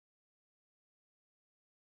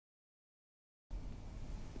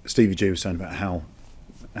Stevie G was saying about how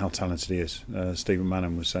talented he is. Stephen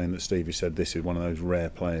Manning was saying that Stevie said this is one of those rare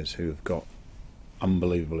players who have got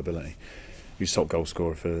unbelievable ability. He's top goal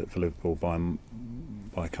scorer for Liverpool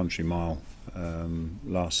by a country mile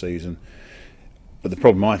last season. But the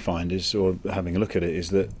problem I find is, or having a look at it, is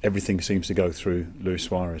that everything seems to go through Luis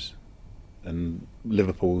Suarez. And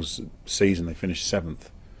Liverpool's season, they finished 7th.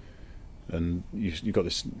 And you've got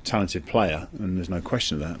this talented player, and there's no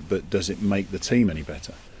question of that, but does it make the team any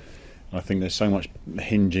better? I think there's so much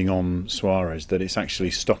hinging on Suarez that it's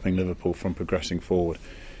actually stopping Liverpool from progressing forward.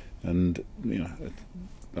 And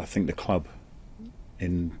I think the club,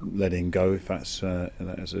 in letting go, if that's a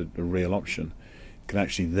real option, can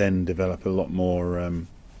actually then develop a lot more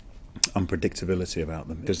unpredictability about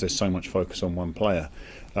them, because there's so much focus on one player.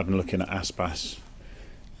 I've been looking at Aspas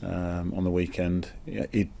on the weekend.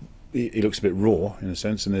 He looks a bit raw in a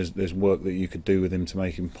sense, and there's work that you could do with him to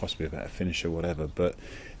make him possibly a better finisher or whatever, but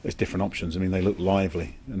there's different options. I mean, they look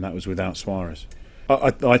lively, and that was without Suarez.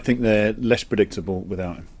 I think they're less predictable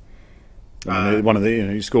without him. I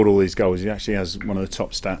mean, he scored all these goals. He actually has one of the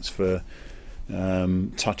top stats for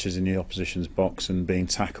touches in the opposition's box and being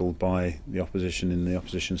tackled by the opposition in the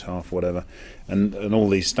opposition's half, whatever. And all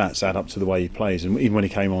these stats add up to the way he plays. And even when he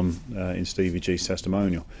came on in Stevie G's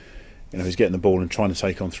testimonial, he's getting the ball and trying to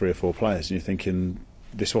take on 3 or 4 players, and you're thinking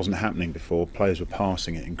this wasn't happening before. Players were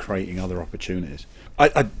passing it and creating other opportunities.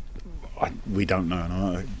 We don't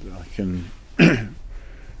know, and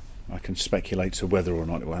I can speculate to whether or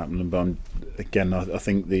not it will happen. But I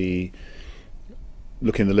think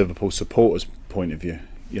looking at the Liverpool supporters' point of view,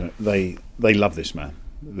 they love this man.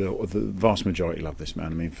 The vast majority love this man.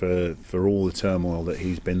 I mean, for all the turmoil that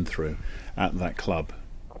he's been through at that club,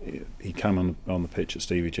 he came on the pitch at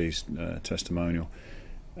Stevie G's testimonial,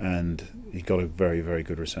 and he got a very, very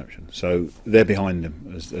good reception. So they're behind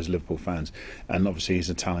him as Liverpool fans, and obviously he's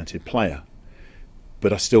a talented player.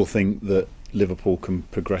 But I still think that Liverpool can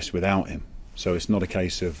progress without him. So it's not a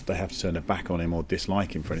case of they have to turn their back on him or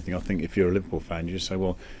dislike him for anything. I think if you're a Liverpool fan, you just say,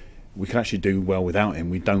 well, we can actually do well without him.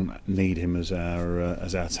 We don't need him as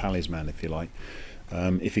our talisman, if you like.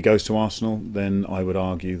 If he goes to Arsenal, then I would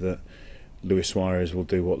argue that Luis Suarez will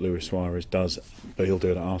do what Luis Suarez does, but he'll do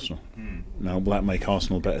it at Arsenal. Now, will that make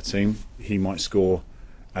Arsenal a better team? He might score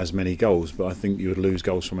as many goals, but I think you would lose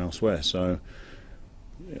goals from elsewhere. So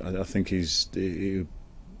I think it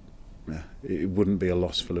wouldn't be a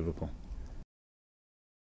loss for Liverpool.